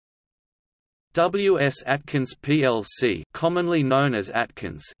W.S. Atkins plc, commonly known as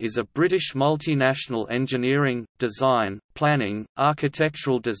Atkins, is a British multinational engineering, design, planning,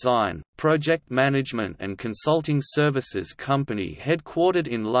 architectural design, project management and consulting services company headquartered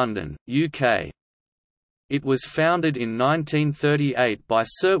in London, UK. It was founded in 1938 by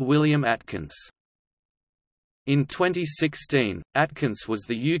Sir William Atkins. In 2016, Atkins was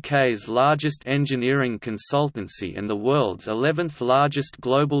the UK's largest engineering consultancy and the world's 11th largest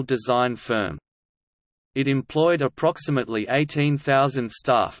global design firm. It employed approximately 18,000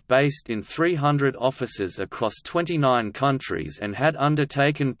 staff based in 300 offices across 29 countries and had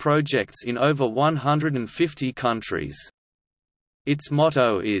undertaken projects in over 150 countries. Its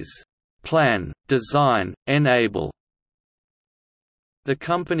motto is, "Plan, Design, Enable." The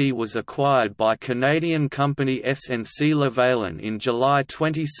company was acquired by Canadian company SNC-Lavalin in July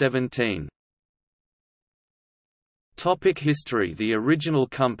 2017. History. The original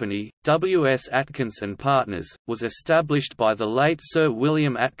company, W.S. Atkins and Partners, was established by the late Sir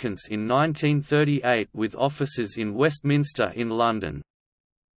William Atkins in 1938 with offices in Westminster in London.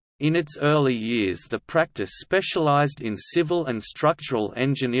 In its early years the practice specialised in civil and structural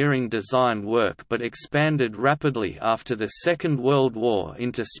engineering design work but expanded rapidly after the Second World War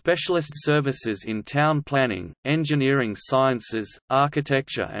into specialist services in town planning, engineering sciences,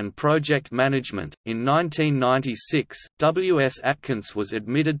 architecture and project management. In 1996, W.S. Atkins was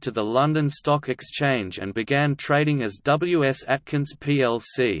admitted to the London Stock Exchange and began trading as W.S. Atkins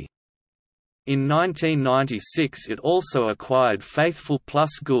plc. In 1996 it also acquired Faithful Plus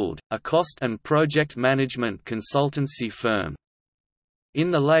Gould, a cost and project management consultancy firm.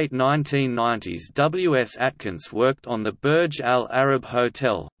 In the late 1990s W.S. Atkins worked on the Burj Al Arab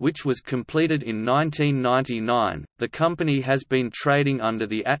Hotel, which was completed in 1999. The company has been trading under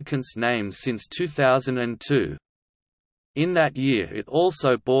the Atkins name since 2002. In that year it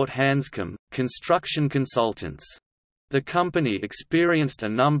also bought Hanscom, construction consultants. The company experienced a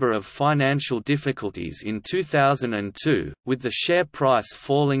number of financial difficulties in 2002, with the share price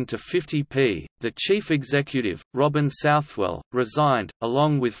falling to 50p. The chief executive, Robin Southwell, resigned,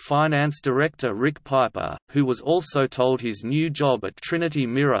 along with finance director Rick Piper, who was also told his new job at Trinity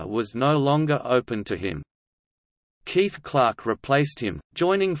Mirror was no longer open to him. Keith Clark replaced him,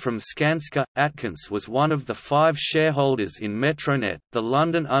 joining from Skanska. Atkins was one of the 5 shareholders in Metronet, the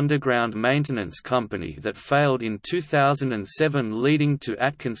London Underground maintenance company that failed in 2007, leading to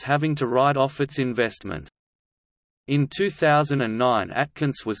Atkins having to write off its investment. In 2009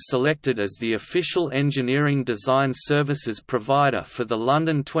 Atkins was selected as the official engineering design services provider for the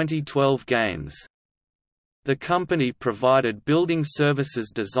London 2012 Games. The company provided building services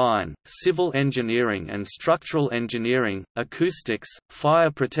design, civil engineering and structural engineering, acoustics,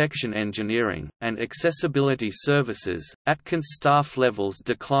 fire protection engineering, and accessibility services. Atkins staff levels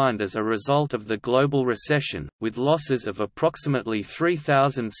declined as a result of the global recession, with losses of approximately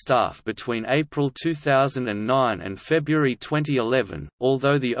 3,000 staff between April 2009 and February 2011,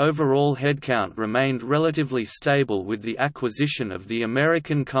 although the overall headcount remained relatively stable with the acquisition of the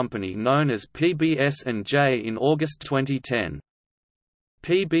American company known as PBS&J in August 2010.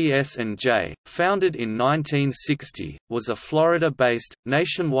 PBS&J, founded in 1960, was a Florida-based,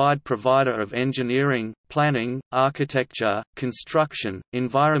 nationwide provider of engineering, planning, architecture, construction,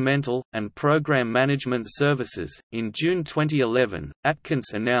 environmental, and program management services. In June 2011,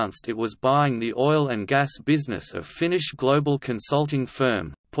 Atkins announced it was buying the oil and gas business of Finnish global consulting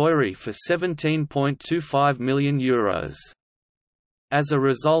firm, Pöyry, for €17.25 million. As a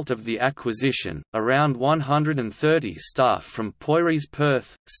result of the acquisition, around 130 staff from Pöyry's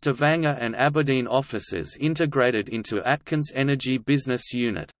Perth, Stavanger and Aberdeen offices integrated into Atkins' Energy Business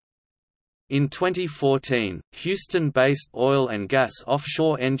Unit. In 2014, Houston-based oil and gas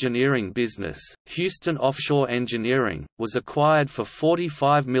offshore engineering business, Houston Offshore Engineering, was acquired for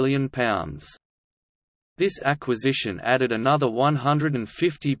 £45 million. This acquisition added another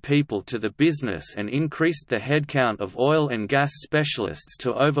 150 people to the business and increased the headcount of oil and gas specialists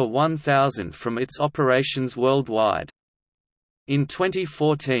to over 1,000 from its operations worldwide. In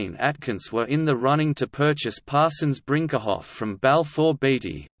 2014 Atkins were in the running to purchase Parsons Brinckerhoff from Balfour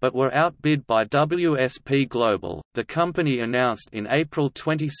Beatty, but were outbid by WSP Global. The company announced in April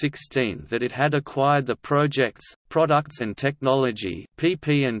 2016 that it had acquired the Projects, Products and Technology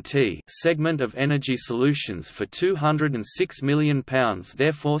 (PP&T) segment of Energy Solutions for £206 million,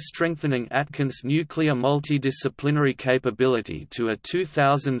 therefore strengthening Atkins' nuclear multidisciplinary capability to a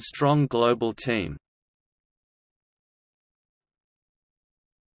 2,000-strong global team.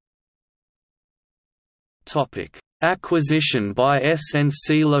 Acquisition by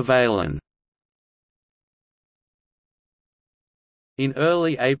SNC-Lavalin. In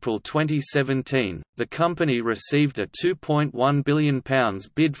early April 2017, the company received a £2.1 billion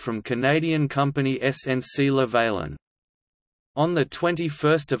bid from Canadian company SNC-Lavalin. On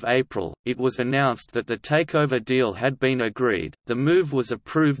 21 April, it was announced that the takeover deal had been agreed. The move was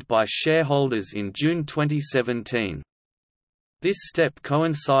approved by shareholders in June 2017. This step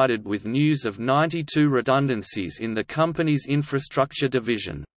coincided with news of 92 redundancies in the company's infrastructure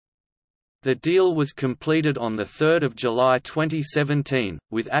division. The deal was completed on 3 July 2017,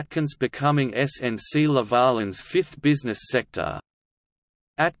 with Atkins becoming SNC-Lavalin's fifth business sector.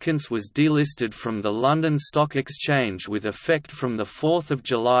 Atkins was delisted from the London Stock Exchange with effect from 4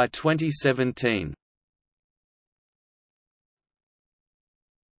 July 2017.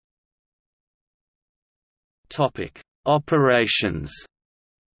 Operations.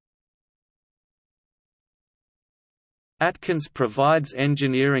 Atkins provides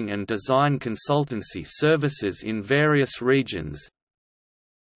engineering and design consultancy services in various regions: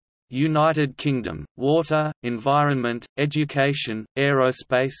 United Kingdom, water, environment, education,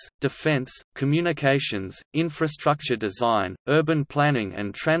 aerospace, defence, communications, infrastructure design, urban planning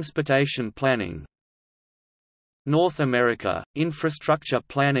and transportation planning. North America, infrastructure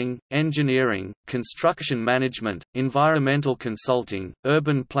planning, engineering, construction management, environmental consulting,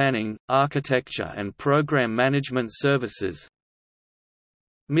 urban planning, architecture and program management services.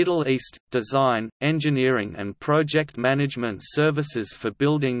 Middle East, design, engineering and project management services for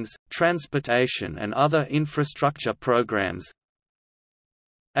buildings, transportation and other infrastructure programs.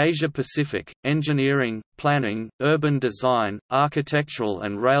 Asia Pacific, engineering, planning, urban design, architectural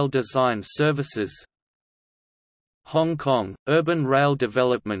and rail design services. Hong Kong, urban rail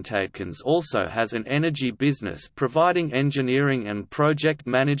development. Atkins also has an energy business providing engineering and project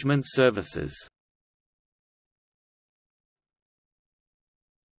management services.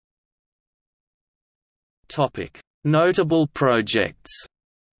 Notable projects.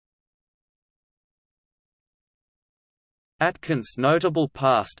 Atkins' notable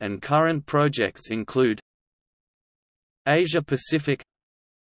past and current projects include Asia Pacific,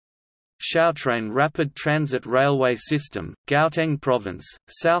 Gautrain Rapid Transit Railway System, Gauteng Province,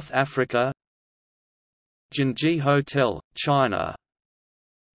 South Africa. Janji Hotel, China.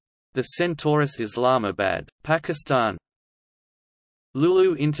 The Centaurus Islamabad, Pakistan.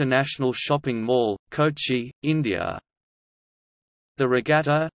 Lulu International Shopping Mall, Kochi, India. The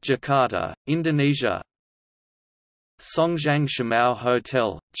Regatta, Jakarta, Indonesia. Songjiang Shimao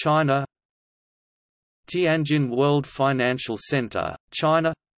Hotel, China. Tianjin World Financial Center,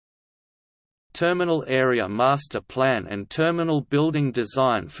 China. Terminal Area Master Plan and Terminal Building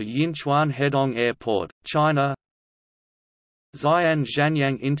Design for Yinchuan Hedong Airport, China. Xi'an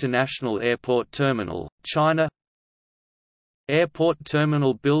Zhanyang International Airport Terminal, China. Airport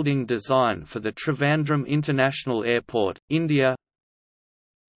Terminal Building Design for the Trivandrum International Airport, India.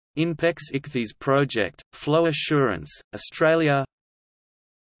 INPEX Ichthys Project, Flow Assurance, Australia.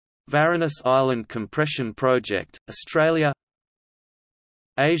 Varanus Island Compression Project, Australia.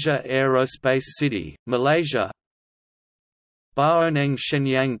 Asia Aerospace City, Malaysia. Baoneng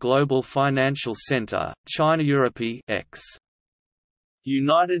Shenyang Global Financial Center, China. Europe X.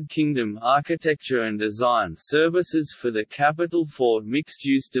 United Kingdom Architecture and Design Services for the Capital Fort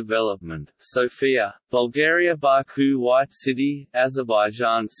Mixed-Use Development, Sofia, Bulgaria. Baku White City,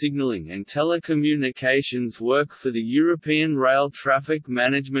 Azerbaijan. Signaling and Telecommunications Work for the European Rail Traffic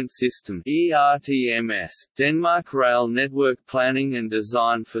Management System (ERTMS), Denmark. Rail Network Planning and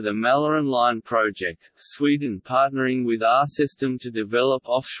Design for the Mälaren Line Project, Sweden. Partnering with R-System to develop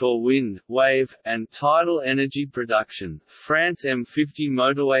offshore wind, wave, and tidal energy production, France. M50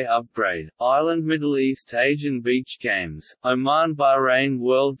 motorway upgrade, Ireland. Middle East Asian Beach Games, Oman. Bahrain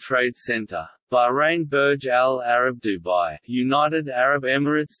World Trade Center, Bahrain. Burj Al Arab. Dubai, United Arab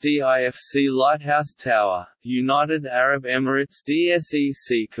Emirates. DIFC Lighthouse Tower, United Arab Emirates.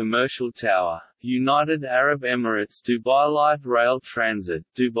 DSEC Commercial Tower, United Arab Emirates. Dubai Light Rail Transit,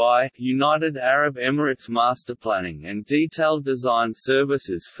 Dubai, United Arab Emirates. Master Planning and Detailed Design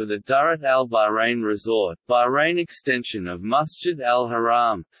Services for the Durrat Al Bahrain Resort, Bahrain. Extension of Masjid Al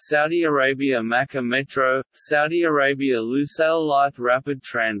Haram, Saudi Arabia. Makkah Metro, Saudi Arabia. Lusail Light Rapid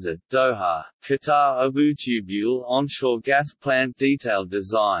Transit, Doha, Qatar. Abu Tubule Onshore Gas Plant Detailed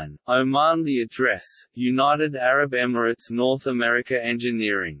Design, Oman. The Address, United Arab Emirates. North America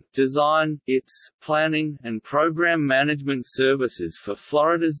Engineering, Design, Planning, and Program Management Services for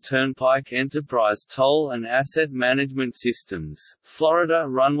Florida's Turnpike Enterprise Toll and Asset Management Systems, Florida.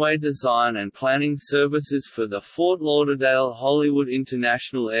 Runway Design and Planning Services for the Fort Lauderdale Hollywood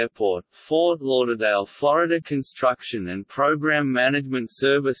International Airport, Fort Lauderdale, Florida. Construction and Program Management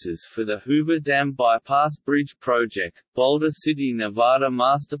Services for the Hoover Beaver Dam Bypass Bridge Project, Boulder City, Nevada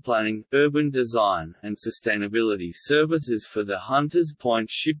Masterplanning, Urban Design, and Sustainability Services for the Hunters Point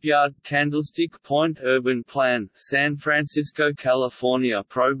Shipyard, Candlestick Point Urban Plan, San Francisco, California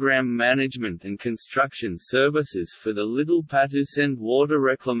Program Management and Construction Services for the Little Patuxent Water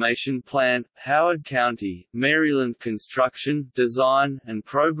Reclamation Plant, Howard County, Maryland Construction, Design, and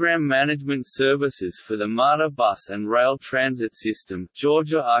Program Management Services for the MARTA Bus and Rail Transit System,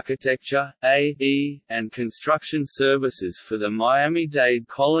 Georgia Architecture, A.E., and Construction Services for the Miami-Dade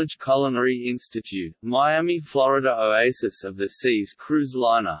College Culinary Institute, Miami, Florida Oasis of the Seas cruise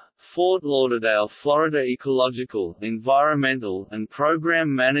liner, Fort Lauderdale, Florida Ecological, Environmental, and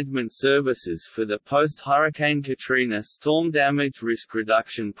Program Management Services for the post-Hurricane Katrina Storm Damage Risk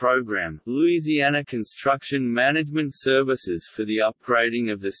Reduction Program, Louisiana Construction Management Services for the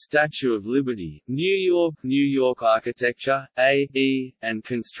upgrading of the Statue of Liberty, New York Architecture, A.E., and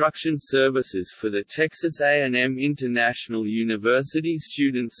Construction Services for the Texas A&M International University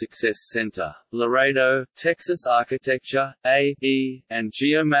Student Success Center, Laredo, Texas Architecture, A.E., and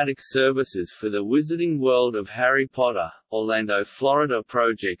Geomatic Services for the Wizarding World of Harry Potter, Orlando, Florida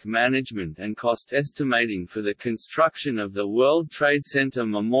Project Management and Cost Estimating for the construction of the World Trade Center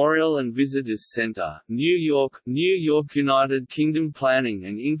Memorial and Visitors Center, New York, United Kingdom Planning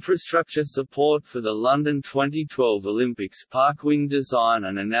and Infrastructure Support for the London 2012 Olympics Parkwing Design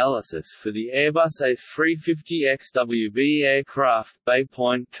and Analysis for the Airbus A350XWB aircraft, Bay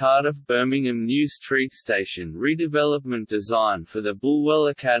Point, Cardiff, Birmingham New Street Station Redevelopment Design for the Bulwell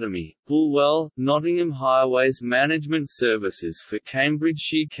Academy, Bulwell, Nottingham Highways Management Services for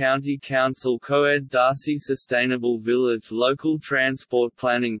Cambridgeshire County Council Coed Darcy Sustainable Village Local Transport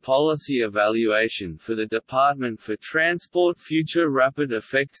Planning Policy Evaluation for the Department for Transport Future Rapid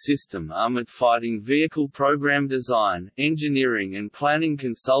Effect System Armoured Fighting Vehicle Program Design, Engineering and Planning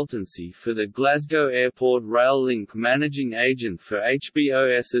Consultancy for the Glasgow Airport Rail Link Managing Agent for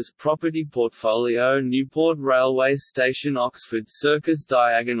HBOS's Property Portfolio Newport Railway Station Oxford Circus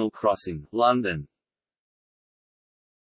Diagonal Crossing, London,